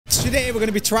today we're going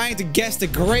to be trying to guess the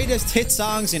greatest hit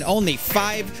songs in only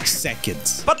 5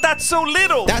 seconds. But that's so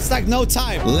little. That's like no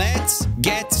time. Let's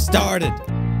get started.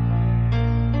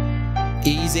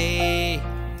 Easy.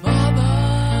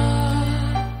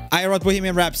 I wrote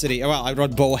Bohemian Rhapsody. Well, I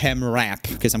wrote Bohem Rap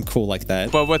because I'm cool like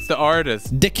that. But what's the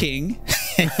artist? The King.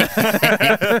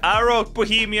 I wrote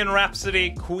Bohemian Rhapsody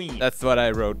Queen. That's what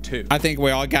I wrote too. I think we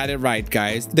all got it right,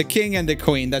 guys. The King and the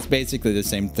Queen, that's basically the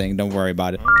same thing. Don't worry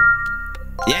about it.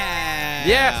 Yeah.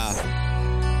 Yes.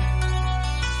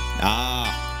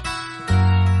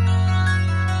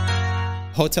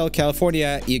 Hotel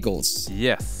California, Eagles.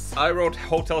 Yes. I wrote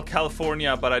Hotel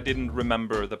California, but I didn't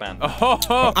remember the band.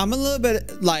 Oh. I'm a little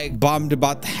bit like bummed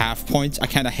about the half points. I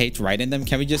kind of hate writing them.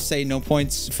 Can we just say no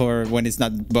points for when it's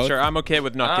not both? Sure, I'm okay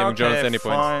with not giving Jonas any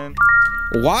fine. points.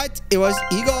 What? It was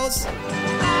Eagles?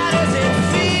 How does it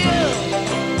feel?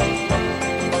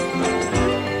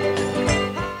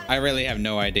 I really have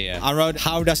no idea. I wrote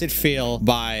How Does It Feel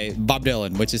by Bob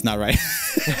Dylan, which is not right.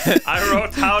 I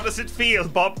wrote How Does It Feel,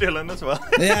 Bob Dylan as well.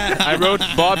 Yeah. I wrote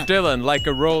Bob Dylan like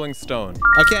a Rolling Stone.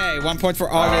 Okay, 1 point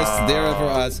for August, 0 for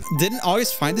us. Didn't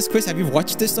August find this quiz? Have you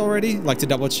watched this already? Like to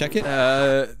double check it?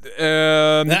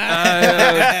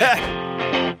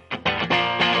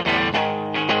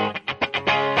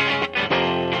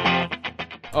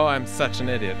 Oh, I'm such an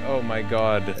idiot. Oh my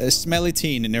god. Smelly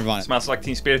Teen in Nirvana. Smells Like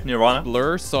Teen Spirit, Nirvana.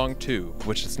 Blur Song 2,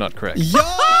 which is not correct. Yo!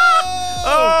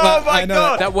 Oh my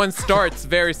god! That one starts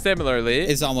very similarly.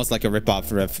 It's almost like a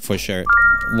rip-off riff for sure.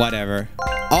 Whatever.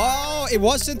 Oh, it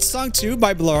wasn't Song 2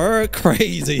 by Blur.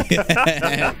 Crazy.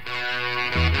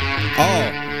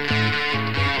 Oh.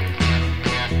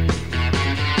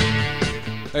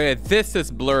 Okay, this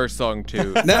is Blur Song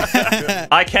 2.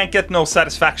 I Can't Get No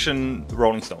Satisfaction,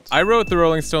 Rolling Stones. I wrote the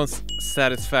Rolling Stones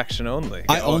Satisfaction only.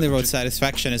 I only wrote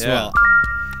Satisfaction as well.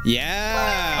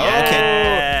 Yeah. Yeah.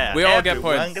 Okay. We all get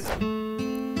Everyone points.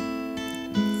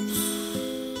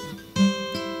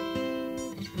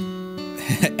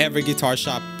 Every guitar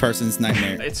shop person's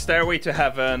nightmare. It's Stairway to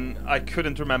Heaven. I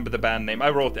couldn't remember the band name. I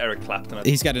wrote Eric Clapton.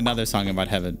 He's got another song about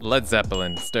heaven. Led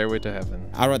Zeppelin, Stairway to Heaven.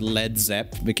 I wrote Led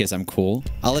Zepp because I'm cool.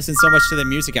 I listen so much to the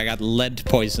music, I got lead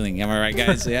poisoning. Am I right,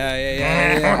 guys? Yeah.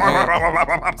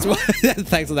 So,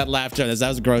 thanks for that laugh, Jonas. That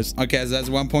was gross. Okay, so that's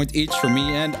 1 point each for me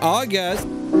and August.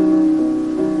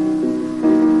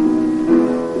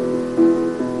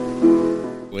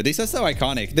 Well, these are so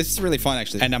iconic. This is really fun,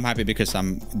 actually. And I'm happy because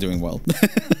I'm doing well.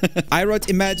 I wrote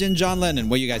Imagine John Lennon.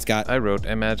 What you guys got? I wrote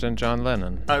Imagine John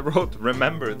Lennon. I wrote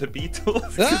Remember the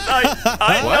Beatles.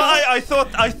 I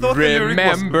thought the lyric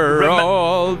was Remember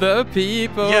all the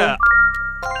people. Yeah.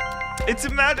 It's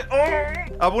Imagine. Oh,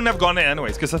 I wouldn't have gone in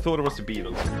anyways because I thought it was the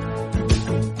Beatles.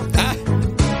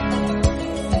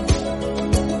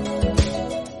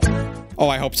 Oh,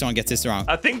 I hope someone gets this wrong.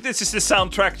 I think this is the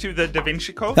soundtrack to the Da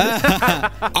Vinci Code.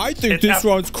 I think this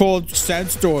one's called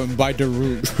Sandstorm by The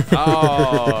Root.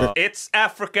 Oh. It's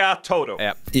Africa Toto.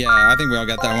 Yep. Yeah, I think we all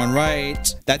got that one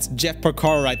right. That's Jeff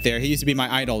Porcaro right there. He used to be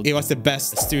my idol. He was the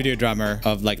best studio drummer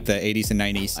of like the 80s and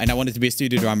 90s. And I wanted to be a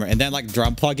studio drummer. And then like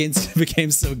drum plugins became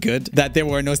so good that there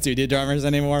were no studio drummers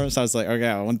anymore. So I was like, okay,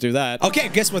 I want to do that. Okay,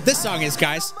 guess what this song is,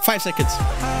 guys? 5 seconds.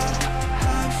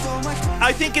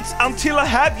 I think it's Until I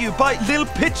Have You by Lil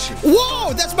Pitchy.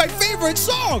 Whoa, that's my favorite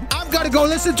song. I'm gonna go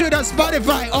listen to it on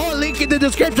Spotify. Oh, link in the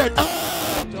description.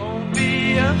 Don't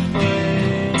be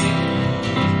afraid.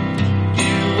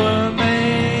 You were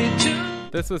made to.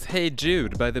 This was Hey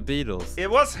Jude by the Beatles. It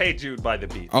was Hey Jude by the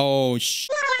Beatles. Oh,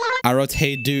 I wrote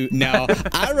Hey Dude. No,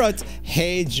 I wrote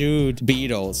Hey Jude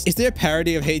Beatles. Is there a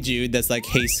parody of Hey Jude that's like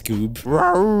Hey Scoob?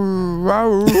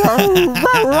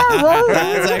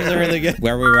 That's actually really good.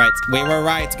 Were we right? We were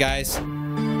right, guys.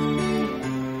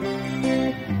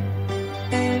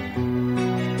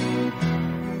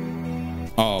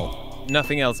 Oh.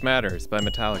 Nothing Else Matters by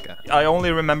Metallica. I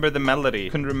only remember the melody.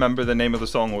 Couldn't remember the name of the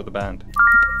song or the band.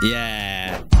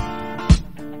 Yeah.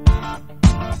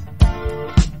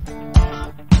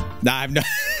 Nah, I have no,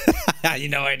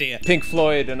 no idea. Pink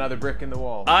Floyd, Another Brick in the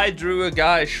Wall. I drew a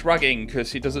guy shrugging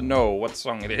because he doesn't know what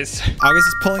song it is. August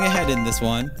is pulling ahead in this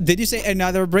one. Did you say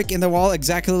Another Brick in the Wall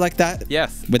exactly like that?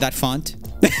 Yes. With that font?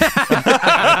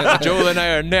 Joel and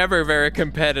I are never very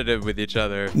competitive with each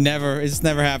other. Never. It's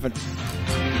never happened.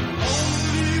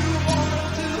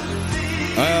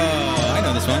 Oh, I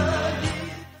know this one.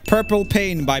 Purple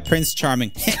Pain by Prince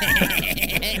Charming.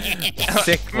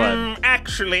 Sick one.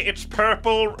 Actually, it's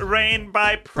Purple Rain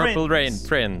by Prince. Purple Rain,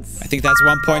 Prince. I think that's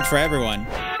 1 point for everyone.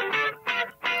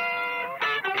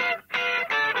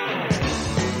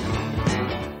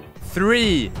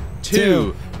 Three,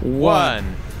 two,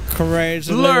 one.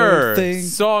 Crazy Blur. little thing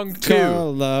Song 2.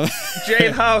 called love.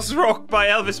 Jailhouse Rock by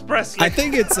Elvis Presley. I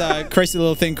think it's Crazy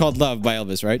Little Thing Called Love by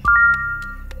Elvis, right?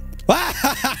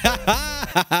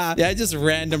 Yeah, just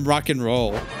random rock and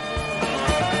roll.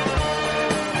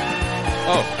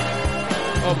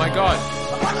 Oh my god.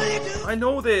 I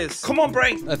know this. Come on,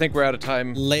 brain. I think we're out of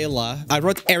time. Layla. I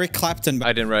wrote Eric Clapton. But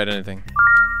I didn't write anything.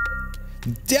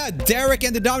 yeah, Derek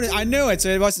and the Dominant. I knew it, so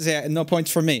it was no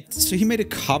points for me. So he made a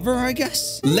cover, I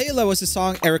guess? Layla was a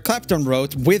song Eric Clapton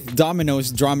wrote with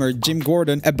Domino's drummer Jim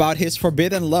Gordon about his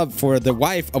forbidden love for the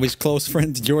wife of his close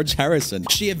friend George Harrison.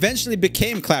 She eventually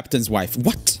became Clapton's wife.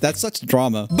 What? That's such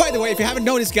drama. By the way, if you haven't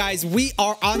noticed, guys, we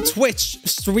are on Twitch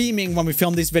streaming when we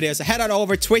film these videos. So head on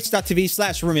over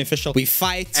twitch.tv/RoomieOfficial. We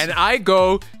fight. And I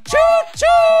go choo-choo!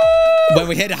 When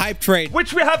we hit a hype train.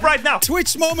 Which we have right now.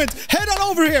 Twitch moment. Head on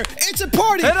over here. It's a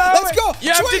party. Head on Let's over. go.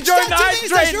 You have to join the hype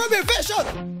train. RoomieOfficial.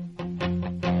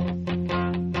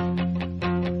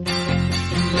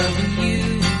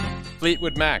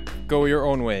 Fleetwood Mac, go your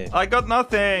own way. I got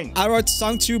nothing. I wrote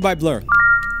song 2 by Blur.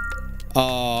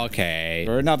 Oh, okay.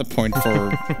 For another point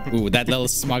for... Ooh, that little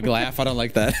smug laugh. I don't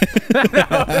like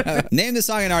that. Name the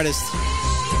song and artist.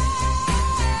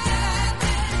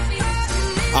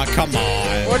 Oh, come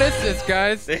on. What is this,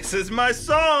 guys? This is my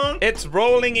song. It's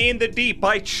Rolling in the Deep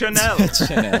by Chanel.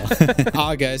 Chanel.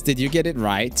 August, did you get it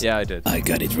right? Yeah, I did. I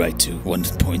got it right too. 1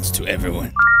 point to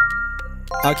everyone.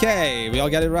 Okay, we all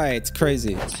got it right.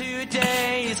 Crazy.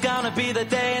 Today is gonna be the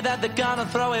day that they're gonna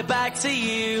throw it back to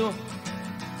you.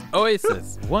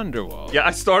 Oasis, Wonderwall. Yeah,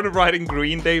 I started writing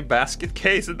Green Day Basket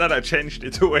Case and then I changed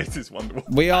it to Oasis Wonderwall.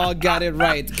 We all got it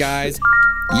right, guys.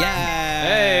 Yeah.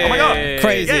 Hey. Oh my god.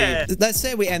 Crazy. Yeah. Let's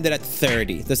say we ended at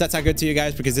 30. Does that sound good to you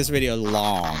guys? Because this video is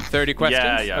long. 30 questions?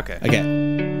 Yeah, yeah. Okay. Okay.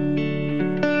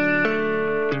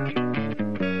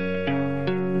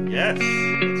 Yes,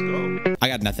 let's go. I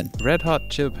got nothing. Red Hot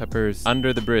Chili Peppers,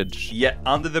 Under the Bridge. Yeah,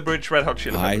 Under the Bridge, Red Hot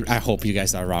Chili Peppers. I hope you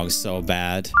guys are wrong so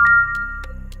bad.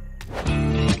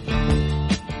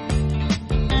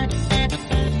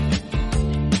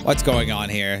 What's going on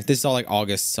here? This is all like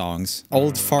August songs.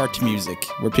 Old fart music,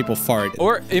 where people fart.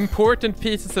 Or important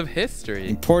pieces of history.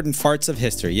 Important farts of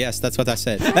history. Yes, that's what I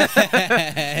said.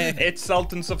 It's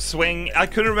Sultans of Swing. I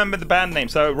couldn't remember the band name,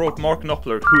 so I wrote Mark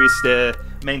Knopfler, who is the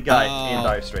main guy in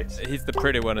Dire Straits. He's the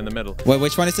pretty one in the middle. Well,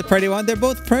 which one is the pretty one? They're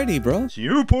both pretty, bro.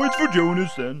 0 points for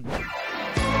Jonas then.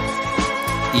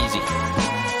 Easy.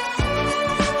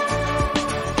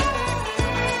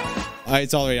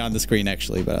 It's already on the screen,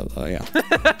 actually, but yeah.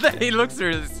 He looks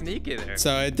really sneaky there.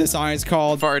 So the song is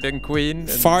called Farting Queen.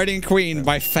 Farting Queen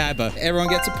by Fabba. Everyone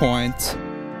gets a point.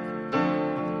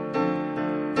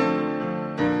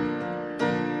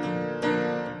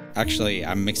 Actually,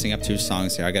 I'm mixing up 2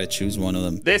 songs here. I gotta choose one of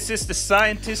them. This is The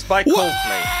Scientist by Coldplay.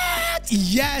 What?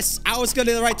 Yes! I was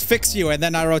gonna write Fix You, and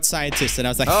then I wrote Scientist, and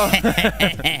I was like, Oh.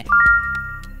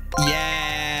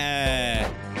 yeah!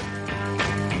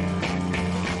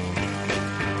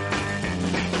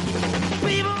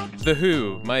 The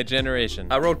Who, My Generation.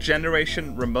 I wrote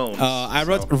Generation Ramones. I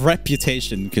wrote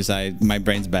Reputation, because my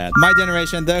brain's bad. My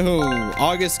Generation, The Who.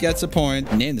 August gets a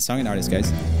point. Name the song and artist,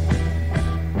 guys.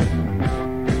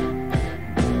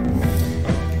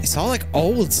 It's all like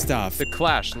old stuff. The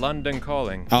Clash, London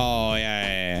Calling. Oh,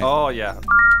 yeah. Oh, yeah.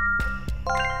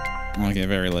 Okay,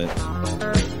 very lit.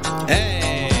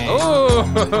 Hey! Oh!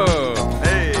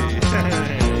 Hey.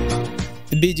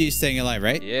 The Bee Gees Staying Alive,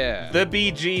 right? Yeah. The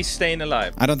Bee Gees Staying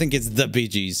Alive. I don't think it's the Bee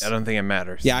Gees. I don't think it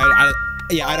matters. Yeah, I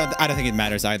don't think it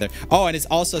matters either. Oh, and it's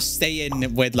also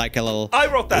staying with like a little. I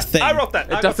wrote that. thing. I wrote that.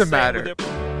 It doesn't matter.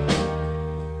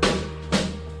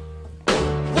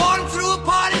 One through a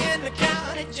party in the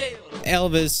county jail.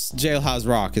 Elvis Jailhouse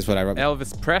Rock is what I wrote.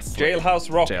 Elvis Presley. Jailhouse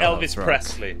Rock, Jailhouse Elvis Rock.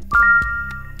 Presley.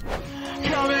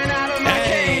 Coming out of my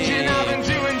cage and I've been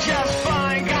doing just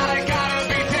fine. Gotta be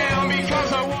down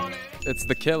because I want it. It's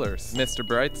The Killers, Mr.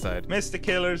 Brightside. Mr.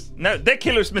 Killers. No, The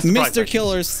Killers, Mr. Mr. Brightside.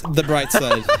 Killer's The Bright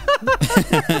Side.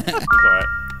 It's alright.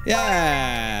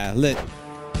 Yeah, lit.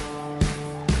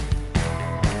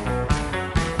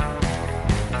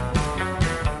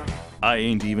 I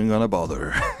ain't even gonna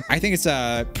bother. I think it's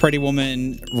a Pretty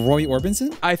Woman, Roy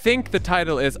Orbison. I think the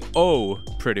title is Oh,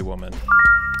 Pretty Woman.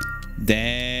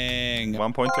 Dang.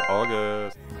 1 point to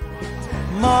August.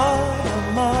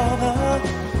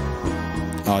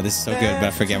 Oh, this is so good, but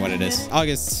I forget what it is.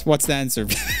 August, what's the answer?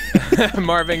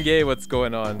 Marvin Gaye, What's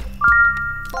Going On?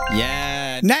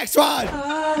 Yeah. Next one.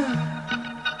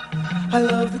 I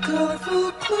love the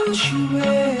colorful clothes you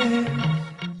wear.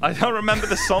 I don't remember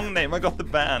the song name. I got the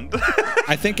band.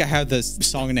 I think I have the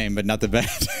song name, but not the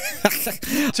band.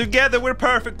 Together we're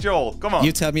perfect, Joel. Come on.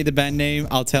 You tell me the band name,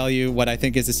 I'll tell you what I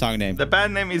think is the song name. The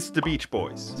band name is The Beach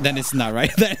Boys. Then it's not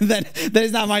right. then that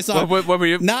is not my song. What were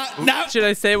you? No. Should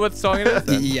I say what song it is?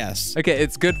 Then? Yes. Okay,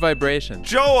 it's Good Vibration.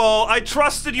 Joel, I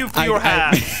trusted you for your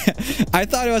hat. I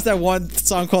thought it was that one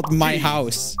song called My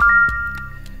House.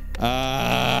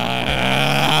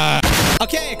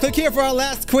 Okay, click here for our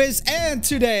last quiz. And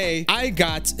today, I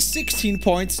got 16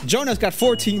 points. Jonas got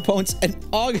 14 points. And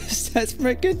August has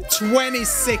freaking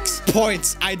 26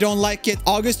 points. I don't like it.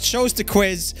 August chose the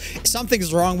quiz.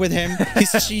 Something's wrong with him.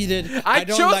 He's cheated. I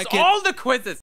don't chose like it. all the quizzes.